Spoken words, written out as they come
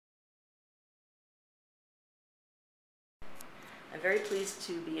I'm very pleased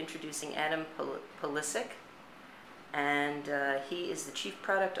to be introducing Adam Paulisick, and he is the Chief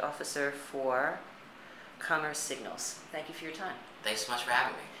Product Officer for Commerce Signals. Thank you for your time. Thanks so much for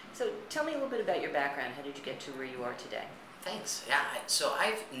having me. So tell me a little bit about your background. How did you get to where you are today? Thanks. Yeah, so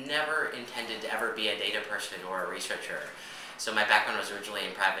I've never intended to ever be a data person or a researcher. So my background was originally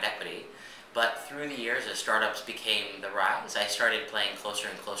in private equity, but through the years as startups became the rise, I started playing closer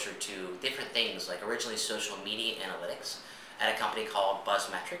and closer to different things, like originally social media analytics at a company called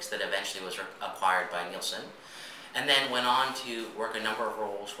BuzzMetrics that eventually was acquired by Nielsen. And then went on to work a number of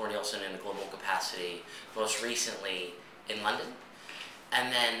roles for Nielsen in a global capacity, most recently in London.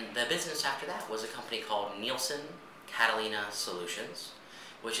 And then the business after that was a company called Nielsen Catalina Solutions,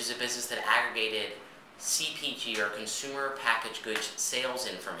 which is a business that aggregated CPG or consumer packaged goods sales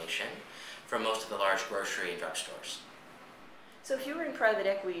information from most of the large grocery and drugstores. So if you were in private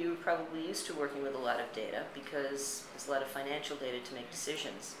equity, you were probably used to working with a lot of data because there's a lot of financial data to make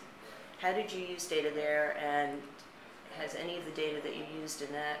decisions. How did you use data there, and has any of the data that you used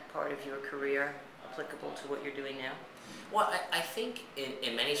in that part of your career applicable to what you're doing now? Well, I think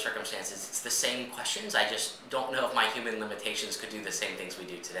in many circumstances it's the same questions. I just don't know if my human limitations could do the same things we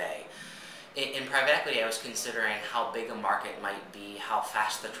do today. In private equity, I was considering how big a market might be, how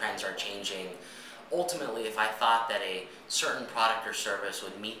fast the trends are changing. Ultimately, if I thought that a certain product or service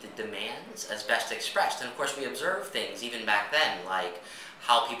would meet the demands as best expressed, and of course we observed things even back then, like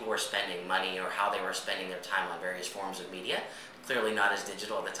how people were spending money or how they were spending their time on various forms of media, clearly not as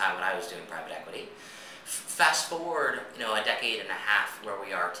digital at the time when I was doing private equity. Fast forward, a decade and a half where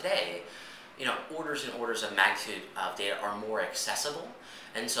we are today, orders and orders of magnitude of data are more accessible.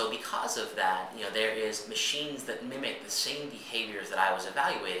 And so because of that, there is machines that mimic the same behaviors that I was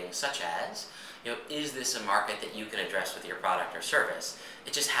evaluating, such as, is this a market that you can address with your product or service?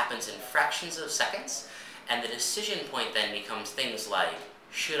 It just happens in fractions of seconds, and the decision point then becomes things like,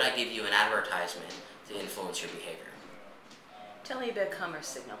 should I give you an advertisement to influence your behavior? Tell me about Commerce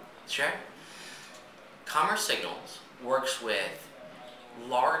Signal. Sure. Commerce Signals works with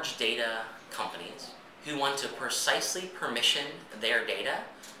large data companies who want to precisely permission their data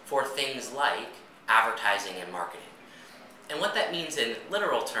for things like advertising and marketing. And what that means in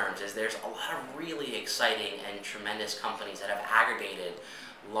literal terms is there's a lot of really exciting and tremendous companies that have aggregated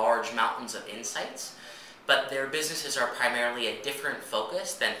large mountains of insights, but their businesses are primarily a different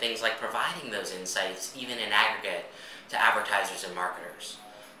focus than things like providing those insights, even in aggregate, to advertisers and marketers.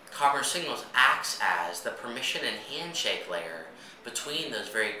 Commerce Signals acts as the permission and handshake layer between those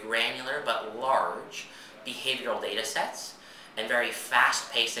very granular but large behavioral data sets and very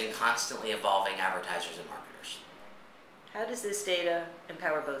fast-paced and constantly evolving advertisers and marketers. How does this data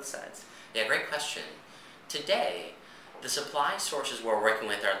empower both sides? Yeah, great question. Today, the supply sources we're working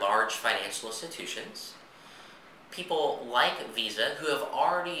with are large financial institutions, people like Visa who have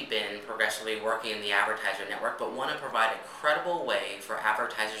already been progressively working in the advertiser network but want to provide a credible way for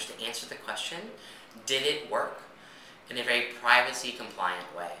advertisers to answer the question, did it work, in a very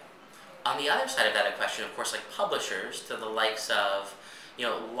privacy-compliant way. On the other side of that equation, of course, like publishers to the likes of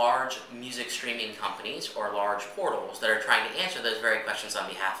large music streaming companies or large portals that are trying to answer those very questions on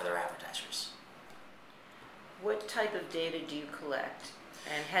behalf of their advertisers. What type of data do you collect,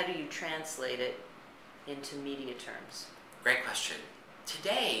 and how do you translate it into media terms? Great question.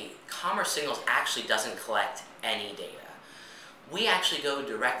 Today, Commerce Signals actually doesn't collect any data. We actually go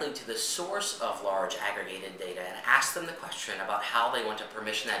directly to the source of large aggregated data and ask them the question about how they want to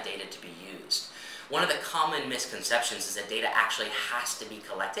permission that data to be used. One of the common misconceptions is that data actually has to be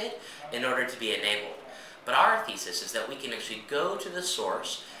collected in order to be enabled. But our thesis is that we can actually go to the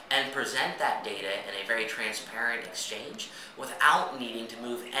source and present that data in a very transparent exchange without needing to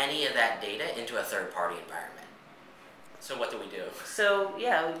move any of that data into a third-party environment. So what do we do? So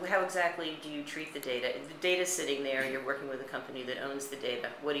yeah, how exactly do you treat the data? The data's sitting there, you're working with a company that owns the data.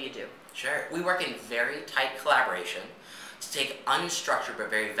 What do you do? Sure. We work in very tight collaboration to take unstructured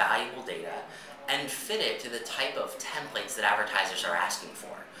but very valuable data and fit it to the type of templates that advertisers are asking for.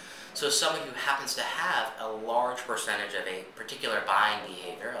 So someone who happens to have a large percentage of a particular buying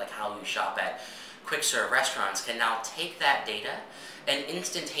behavior, like how you shop at quick-serve restaurants, can now take that data and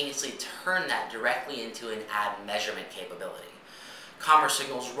instantaneously turn that directly into an ad measurement capability. Commerce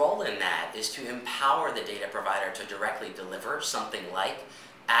Signals' role in that is to empower the data provider to directly deliver something like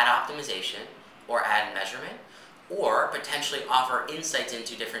ad optimization or ad measurement, or potentially offer insights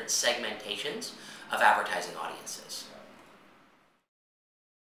into different segmentations of advertising audiences.